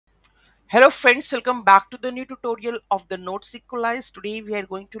Hello friends, welcome back to the new tutorial of the Node Sequelize. Today we are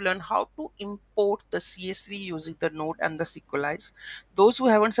going to learn how to import the CSV using the Node and the Sequelize. Those who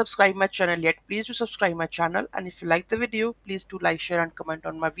haven't subscribed my channel yet, please do subscribe my channel, and if you like the video, please do like, share and comment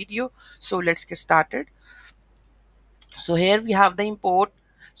on my video. So let's get started. So here we have the import.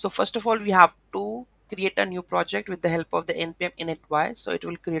 So first of all, we have to create a new project with the help of the npm init. So it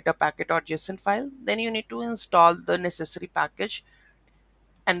will create a packet.json file. Then you need to install the necessary package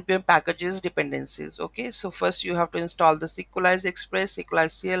npm packages dependencies. Okay, so first you have to install the Sequelize Express,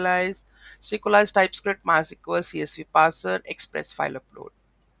 Sequelize CLIs, Sequelize TypeScript, MySQL, CSV parser, Express file upload.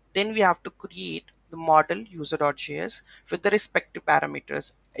 Then we have to create the model user.js with the respective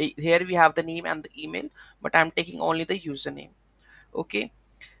parameters. Here we have the name and the email, but I'm taking only the username. Okay,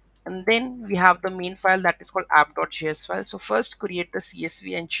 and then we have the main file that is called app.js file. So first create the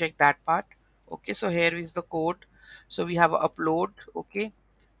CSV and check that part. Okay, so here is the code. So we have a upload. Okay,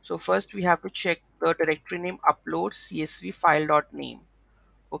 so first we have to check the directory name upload csv file dot name.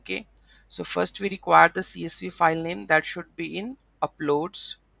 Okay, so first we require the csv file name that should be in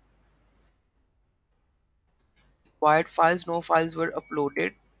uploads. Required files, no files were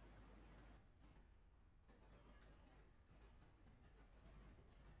uploaded.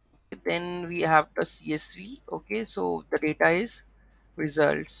 Then we have the csv. Okay, so the data is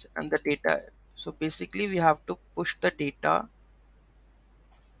results and the data, so basically we have to push the data.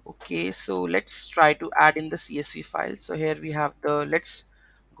 Okay, so let's try to add in the csv file. So here we have the, let's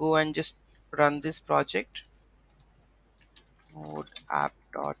go and just run this project. Node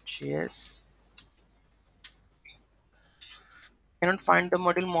app.js. Cannot find the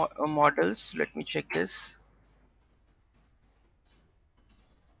models. Let me check this.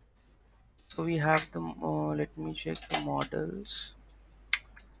 So we have the let me check the models.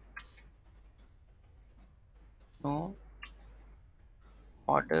 No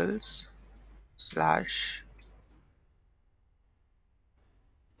models slash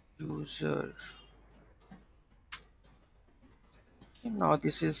user. Okay, now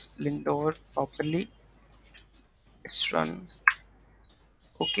this is linked over properly. Let's run.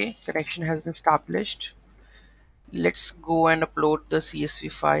 Okay, connection has been established. Let's go and upload the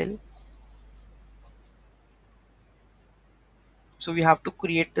CSV file. So we have to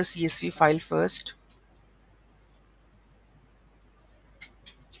create the CSV file first.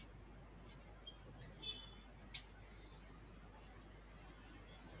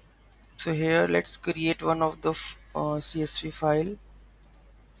 So here let's create one of the CSV file.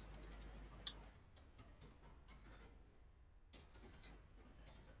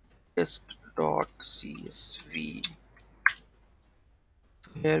 Test.csv.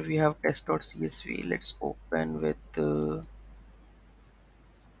 So here we have test.csv. Let's open with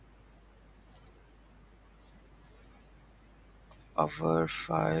our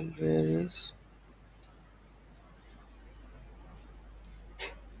file. Where is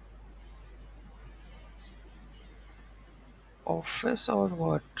office or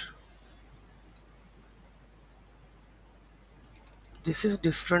what? This is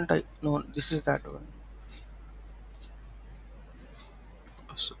different. No, this is that one.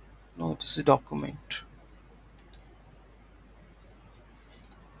 So, no, this is document.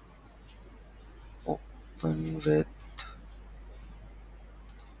 Open with,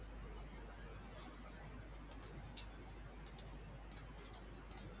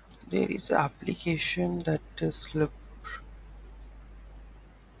 there is an application that is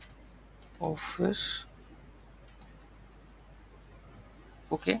office.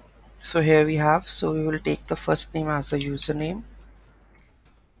 Okay, so here we have, so we will take the first name as a username,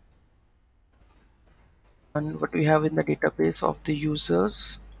 and what we have in the database of the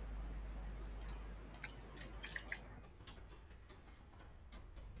users.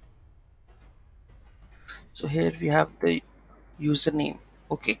 So here we have the username.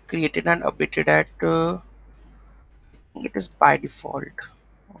 Okay, created and updated at it is by default.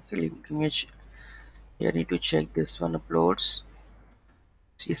 Okay, give me here, I need to check this one. Uploads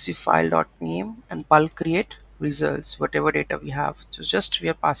csv file dot name and bulk create results, whatever data we have. So just we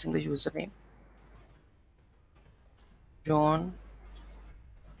are passing the username John.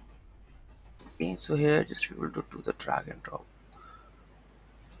 Okay, so here just we will do the drag and drop.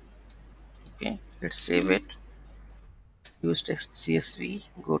 Okay, let's save it. Use text csv,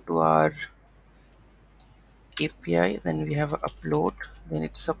 go to our API, then we have a upload, then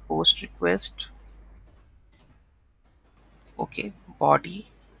it's a post request. Okay, body.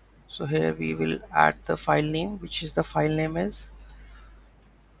 So here we will add the file name, which is the file name is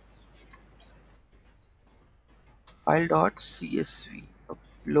file.csv.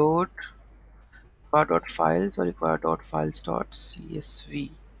 Upload require.files or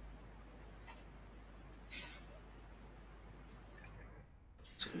require.files.csv.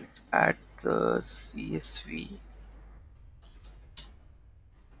 Let's add the CSV.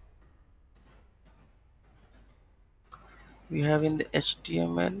 We have in the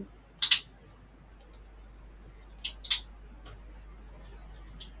HTML.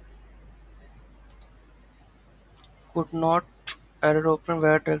 Could not error open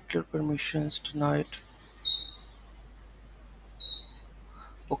where directory permissions denied.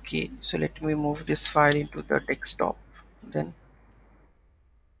 Okay, so let me move this file into the desktop then,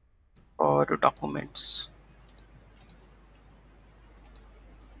 or to documents.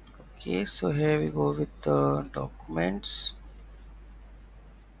 Okay, so here we go with the documents.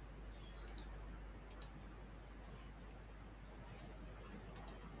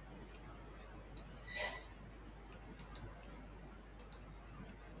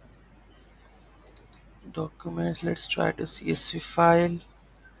 Documents, let's try to CSV file.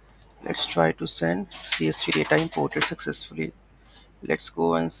 Let's try to send CSV data imported successfully. Let's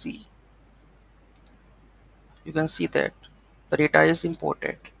go and see. You can see that the data is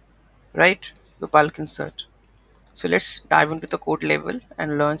imported, right? The bulk insert. So let's dive into the code level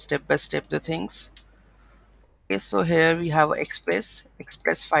and learn step by step the things. Okay, so here we have express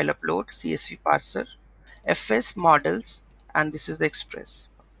file upload, CSV parser, fs models, and this is the express.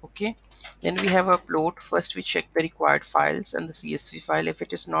 Okay, then we have upload. First we check the required files and the CSV file. If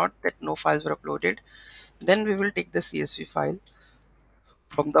it is not that no files were uploaded, then we will take the CSV file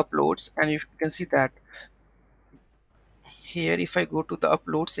from the uploads, and you can see that here if I go to the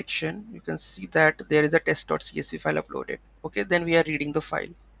upload section, you can see that there is a test.csv file uploaded. Okay, then we are reading the file.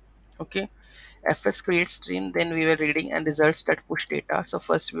 Okay, fs create stream, then we were reading and results that push data. So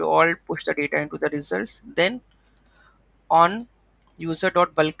first we all push the data into the results, then on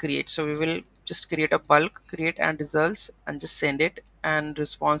user.bulk create, so we will just create a bulk create and results and just send it, and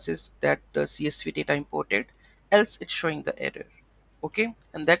response is that the csv data imported, else it's showing the error. Okay,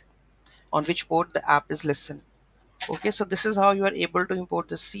 and that on which port the app is listened. Okay, so this is how you are able to import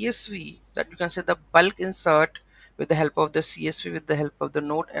the CSV, that you can say the bulk insert with the help of the CSV, with the help of the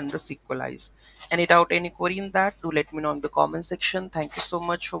node and the Sequelize. Any doubt, any query in that, do let me know in the comment section. Thank you so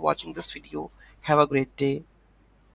much for watching this video. Have a great day.